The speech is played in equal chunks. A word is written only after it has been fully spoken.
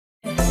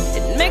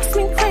makes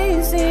me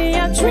crazy.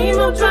 I dream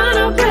about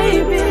our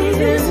baby.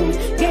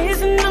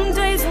 Gazing them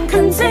days and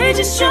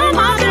contagious, you're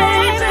my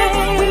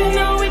baby. We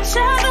know each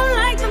other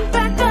like the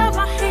back of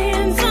our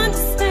hands.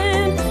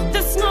 Understand,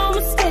 there's no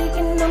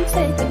mistaking. I'm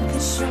taking,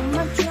 'cause you're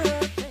my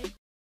drug.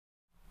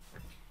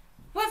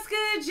 What's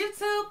good,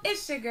 YouTube?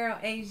 It's your girl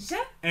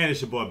Asia. And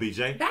it's your boy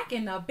BJ. Back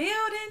in the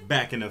building.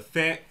 Back in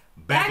effect.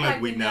 Back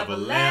like we never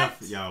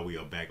left. Y'all, we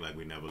are back like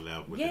we never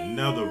left with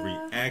another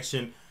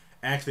reaction.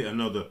 Actually,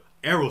 another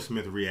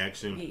Aerosmith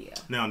reaction. Yeah.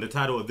 Now, the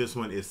title of this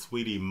one is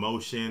Sweet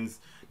Emotions.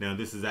 Now,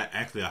 this is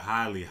actually a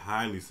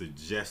highly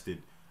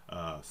suggested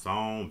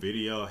song,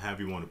 video,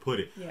 however you want to put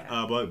it.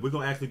 Yeah. But we're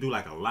going to actually do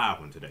like a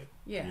live one today.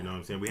 Yeah. You know what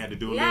I'm saying? We had to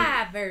do a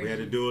live version. We had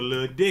to do a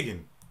little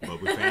digging. But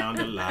we found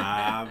a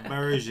live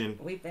version.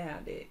 We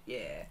found it,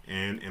 yeah.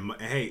 And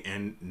hey,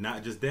 and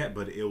not just that,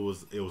 but it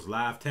was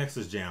live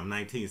Texas Jam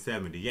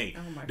 1978.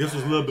 Oh my This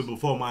was a little bit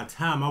before my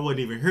time. I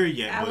wasn't even here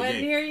yet. I wasn't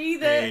here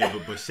either.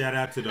 Hey, but shout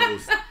out to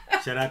those,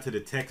 shout out to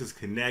the Texas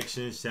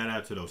connections. Shout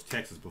out to those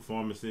Texas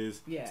performances.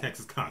 Yeah.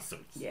 Texas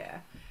concerts. Yeah.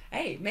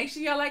 Hey, make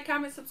sure y'all like,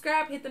 comment,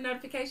 subscribe, hit the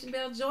notification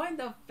bell, join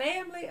the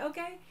family,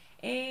 okay?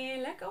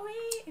 And let's go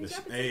ahead and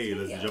jump into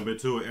this video. Let's jump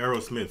into it.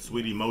 Aerosmith,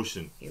 Sweet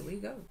Emotion. Here we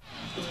go.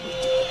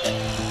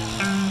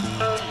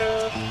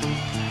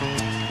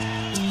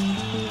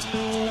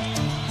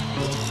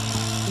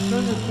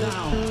 Turn it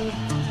down.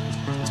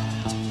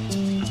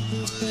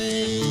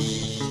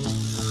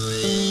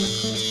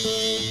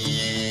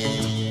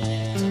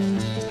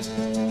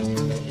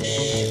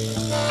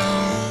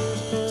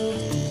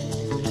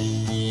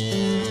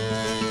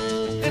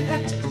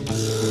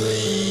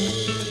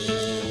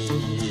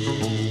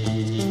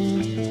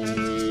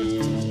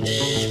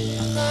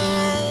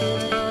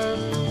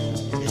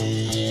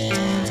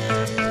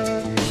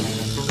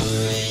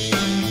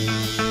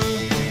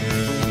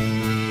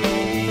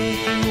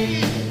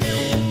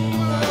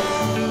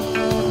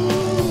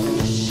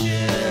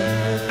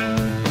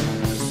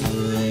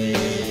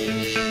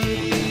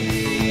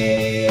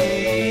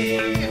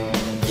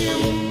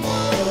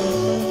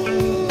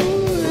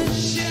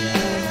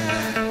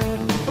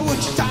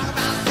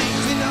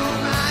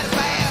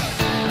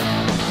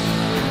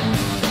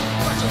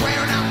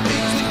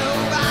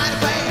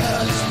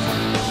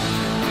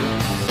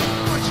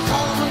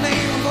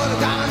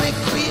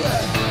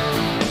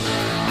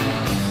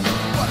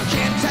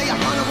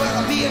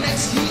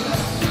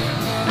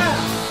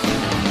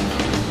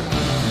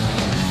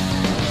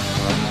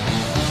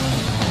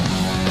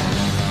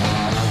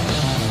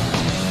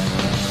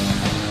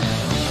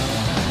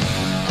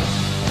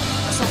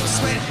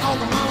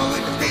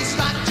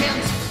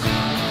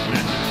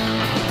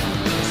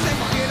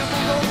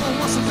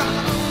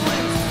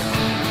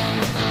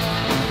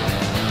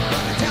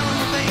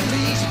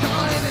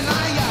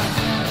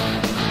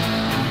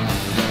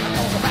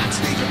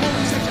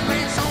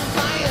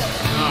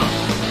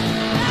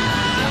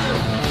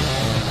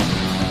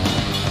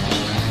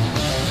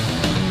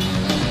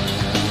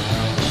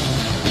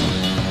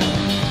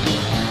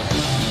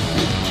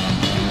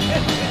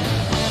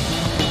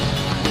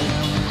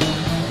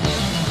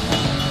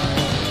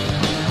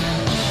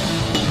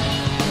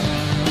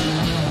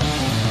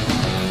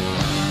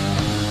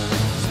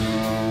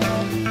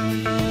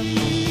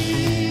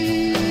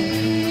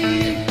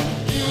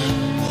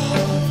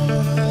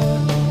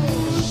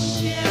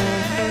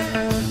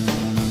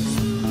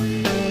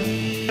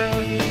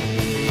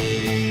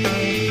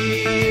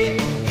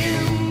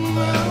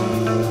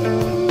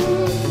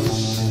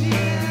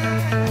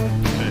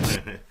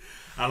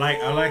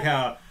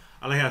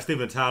 I like how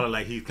Steven Tyler,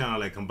 like, he's kind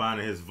of like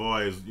combining his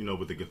voice, you know,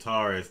 with the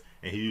guitarist,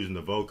 and he's using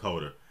the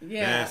vocoder.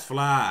 Yeah, that's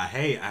fly.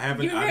 Hey, I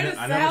haven't. You hear the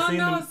I never sound seen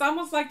though? them. It's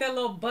almost like that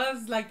little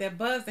buzz, like that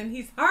buzz, and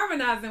he's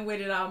harmonizing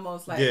with it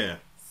almost like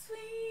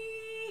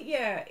sweet,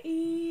 yeah,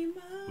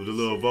 emotion. With the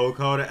little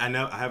vocoder. I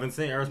haven't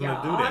seen Aerosmith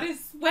do that. All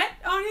this sweat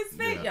on his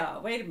face,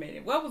 y'all. Wait a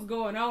minute, what was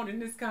going on in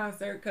this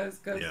concert? Cause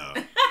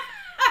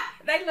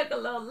they look a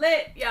little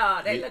lit,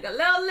 y'all. They look a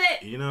little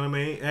lit. You know what I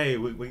mean? Hey,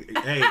 we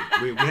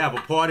have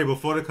a party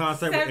before the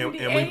concert,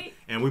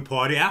 and we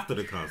party after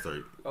the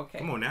concert. Okay.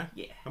 Come on now.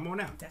 Yeah. Come on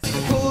now. That's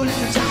the police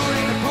in town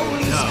and the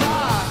police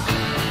car.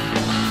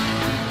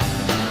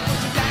 But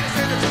your daddy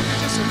said it took you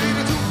just a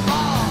little too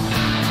far.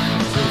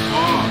 Too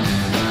far.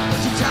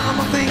 But you tell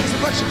them things,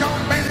 but you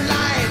don't bend the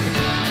line.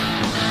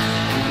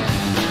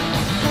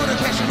 Put a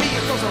catch me,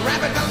 it goes a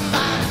rabbit gun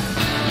by.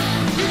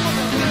 You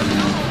gonna live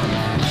long.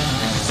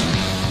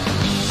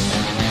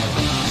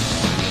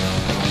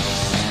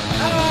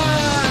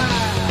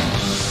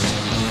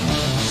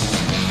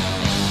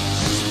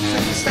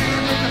 Stand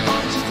in the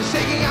bunch just to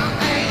shaking your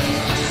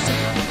hands.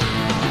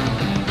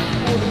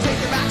 Or to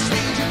take it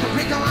backstage and to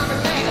pick on the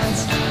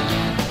dance.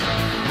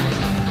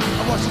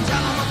 I want you to tell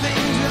them the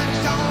things that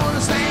you don't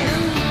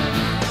understand.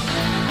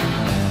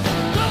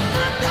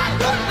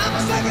 I'm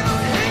a second on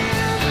your hand.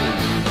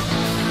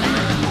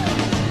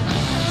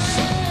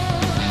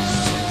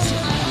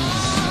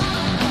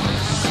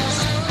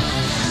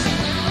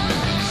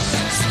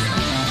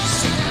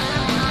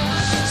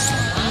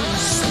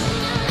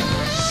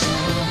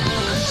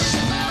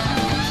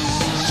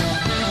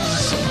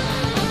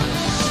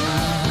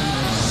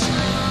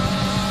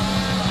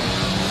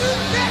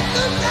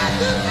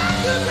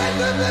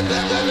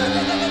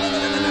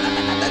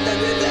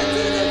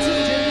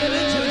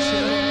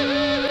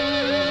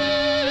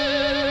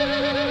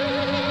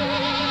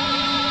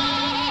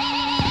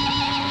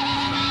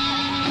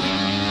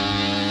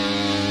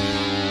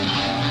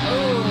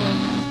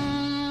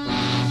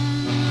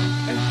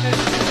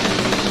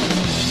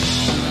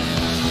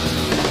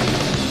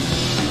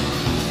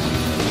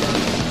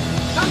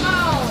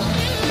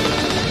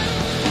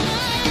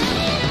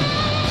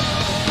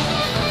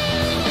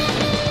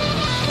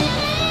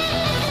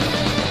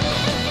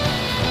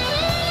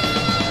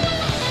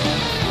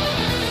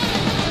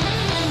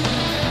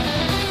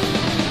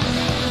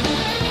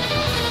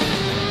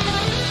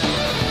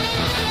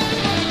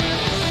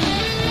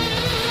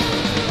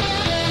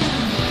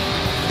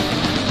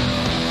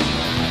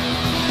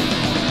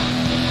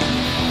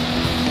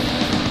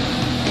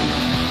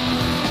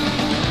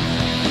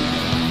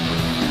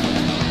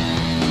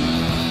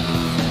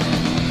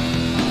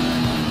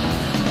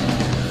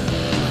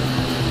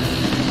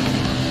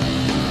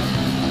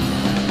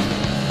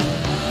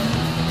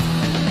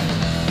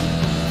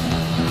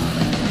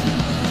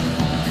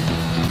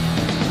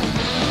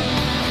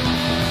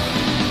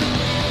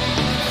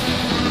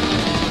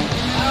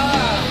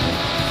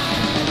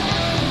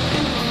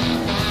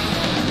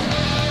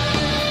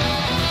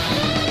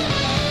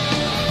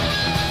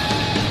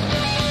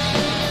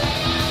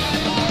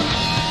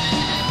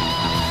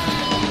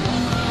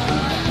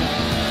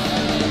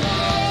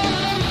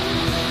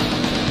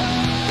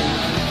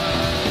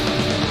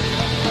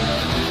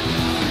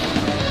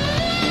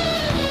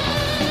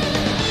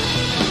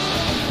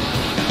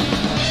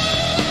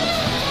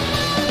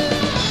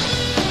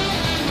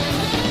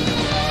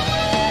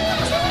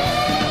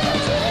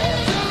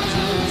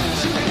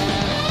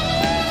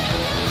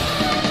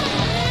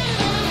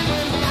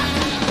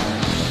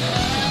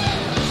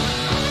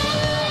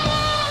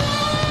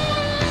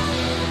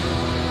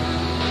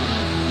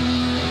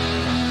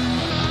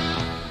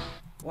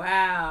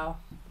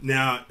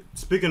 Now,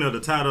 speaking of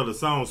the title of the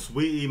song,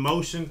 Sweet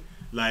Emotion,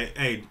 like,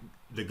 hey,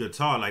 the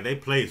guitar, like, they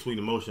played Sweet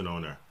Emotion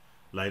on there.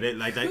 Like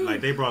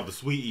they brought the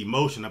sweet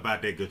emotion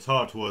about that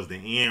guitar towards the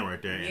end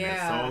right there in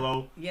that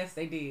solo. Yes,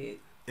 they did.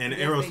 And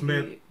yes,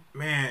 Aerosmith,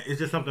 man, it's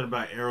just something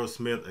about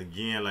Aerosmith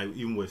again, like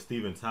even with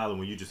Steven Tyler,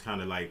 when you just kind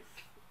of like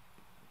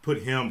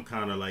put him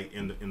kind of like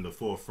in the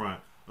forefront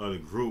of the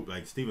group.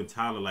 Like Steven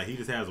Tyler, like he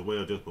just has a way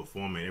of just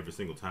performing every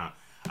single time.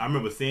 I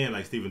remember seeing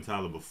like Steven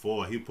Tyler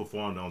before. He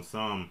performed on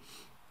some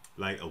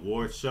like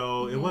award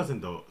show. Mm-hmm. It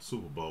wasn't the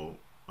Super Bowl,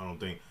 I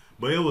don't think,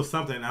 but it was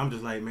something. I'm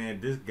just like,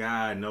 man, this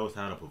guy knows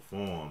how to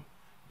perform.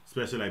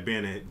 Especially like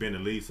being the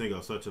lead singer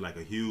of such a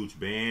huge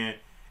band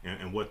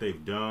and what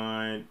they've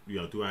done, you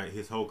know, throughout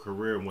his whole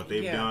career and what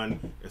they've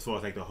done as far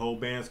as like the whole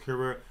band's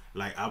career.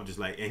 Like I'm just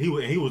like, and he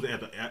was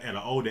at an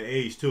older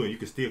age too, and you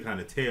could still kind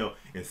of tell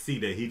and see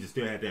that he just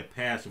still had that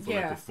passion for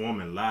like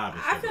performing live.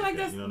 And stuff I feel like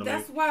that,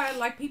 that's why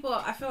like people.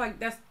 I feel like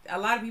that's a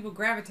lot of people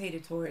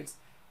gravitated towards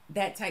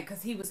that type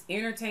because he was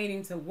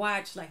entertaining to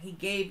watch. Like he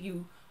gave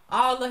you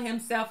all of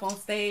himself on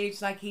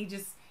stage. Like he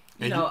just.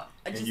 You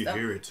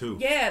hear it too.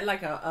 Yeah,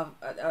 like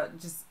a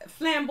just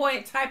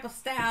flamboyant type of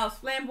styles,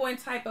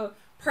 flamboyant type of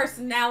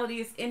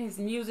personality. It's in his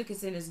music,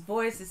 it's in his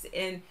voice, it's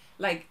in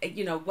like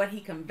what he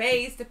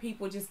conveys to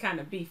people. Just kind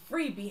of be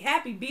free, be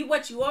happy, be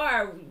what you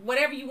are,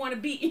 whatever you want to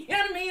be. You know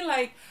what I mean?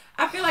 Like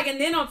I feel like, and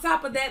then on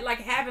top of that, like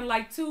having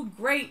like two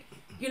great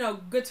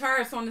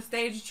guitarists on the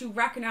stage with you,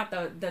 rocking out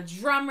the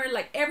drummer,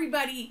 like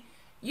everybody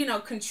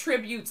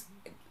contributes.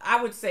 I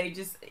would say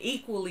just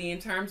equally in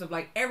terms of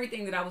like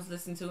everything that I was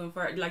listening to, and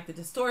for like the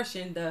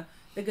distortion, the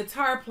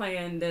guitar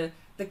playing, the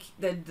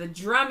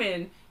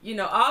drumming,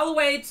 all the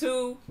way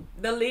to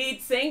the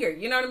lead singer.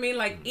 You know what I mean?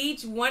 Like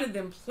each one of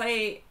them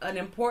play an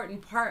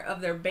important part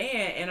of their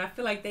band, and I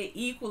feel like they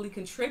equally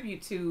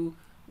contribute to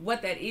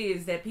what that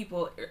is that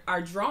people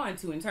are drawn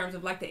to in terms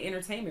of like the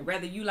entertainment.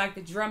 Whether you like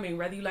the drumming,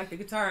 whether you like the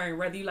guitar,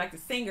 whether you like the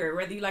singer,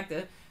 whether you like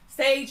the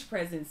stage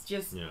presence,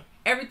 just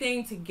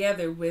everything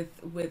together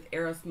with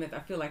Aerosmith, I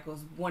feel like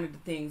was one of the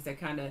things that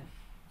kind of,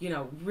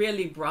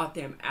 really brought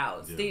them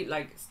out.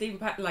 Steven,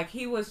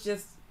 he was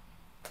just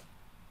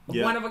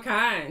one of a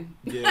kind.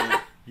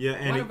 Yeah,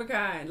 one of a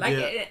kind.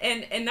 Like,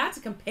 and not to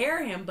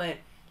compare him, but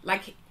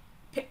like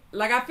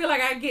I feel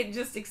like I get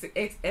just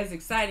as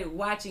excited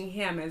watching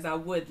him as I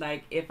would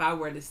like if I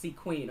were to see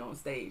Queen on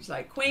stage.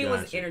 Like Queen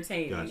was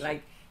entertaining.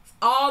 Like.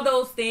 All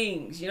those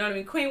things, you know what I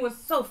mean? Queen was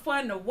so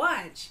fun to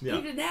watch. Yeah.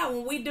 Even now,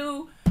 when we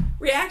do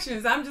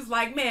reactions, I'm just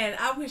like, man,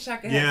 I wish I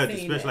could have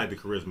seen especially like the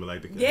charisma,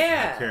 like the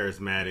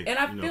charismatic, and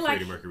I feel like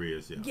Freddie Mercury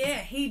is. Yeah,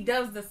 he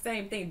does the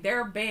same thing.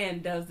 Their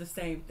band does the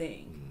same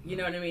thing. Mm-hmm. You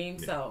know what I mean?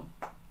 Yeah. So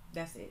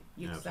that's it.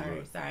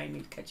 Sorry, I didn't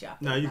mean to cut you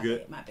off. No, you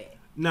good. My bad.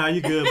 No,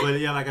 you good. But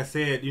yeah, like I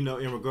said, in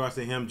regards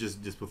to him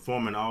just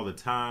performing all the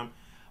time.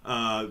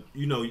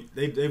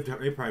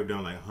 They've probably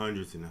done like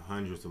hundreds and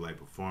hundreds of like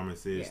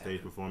performances,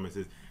 stage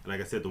performances. And like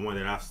I said, the one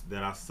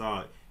that I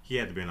saw, he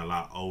had to be a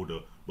lot older.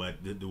 But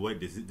the way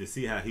to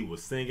see how he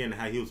was singing,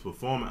 how he was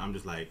performing, I'm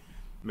just like,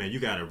 man, you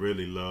gotta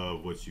really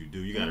love what you do.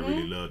 You gotta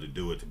really love to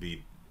do it to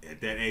be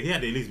at that age. He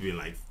had to at least be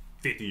like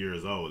 50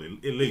 years old. At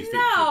least 50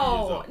 years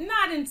No, old.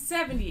 not in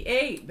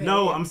 78, baby.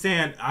 No, I'm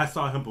saying I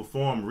saw him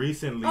perform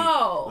recently,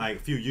 Oh. like a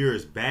few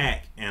years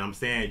back, and I'm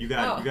saying you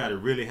got to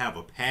really have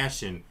a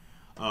passion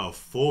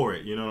for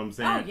it. You know what I'm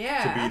saying? Oh,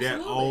 yeah, To be that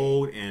absolutely.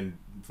 old and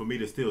for me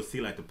to still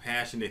see like the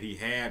passion that he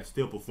had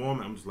still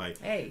performing, I'm just like,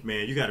 Hey.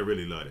 man, you got to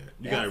really love that.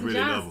 You got to Elton really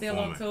John's love still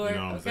performing. on tour, You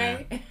know what I'm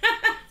saying? okay?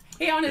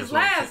 He on his That's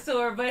what I'm last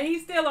tour, but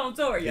he's still on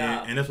tour,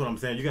 y'all. And that's what I'm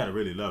saying. You got to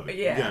really love it.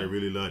 Yeah. You got to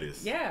really love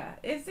this. Yeah,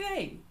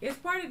 it's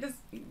part of this.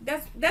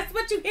 That's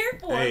what you're here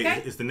for, Hey,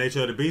 okay? it's the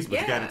nature of the beast,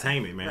 but you got to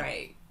tame it, man.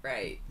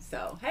 Right.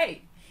 So,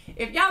 hey,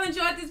 if y'all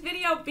enjoyed this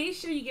video, be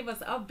sure you give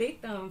us a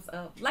big thumbs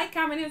up. Like,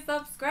 comment, and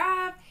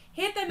subscribe.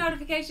 Hit that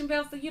notification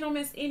bell so you don't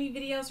miss any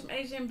videos from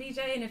Asia and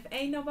BJ. And if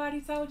ain't nobody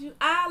told you,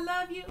 I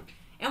love you.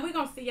 And we're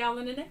going to see y'all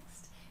in the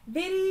next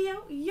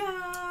video,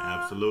 y'all.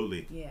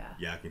 Absolutely. Yeah.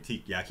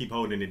 Y'all keep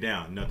holding it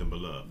down. Nothing but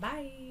love.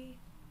 Bye.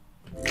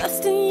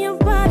 Lust in your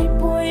body,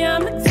 boy,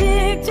 I'm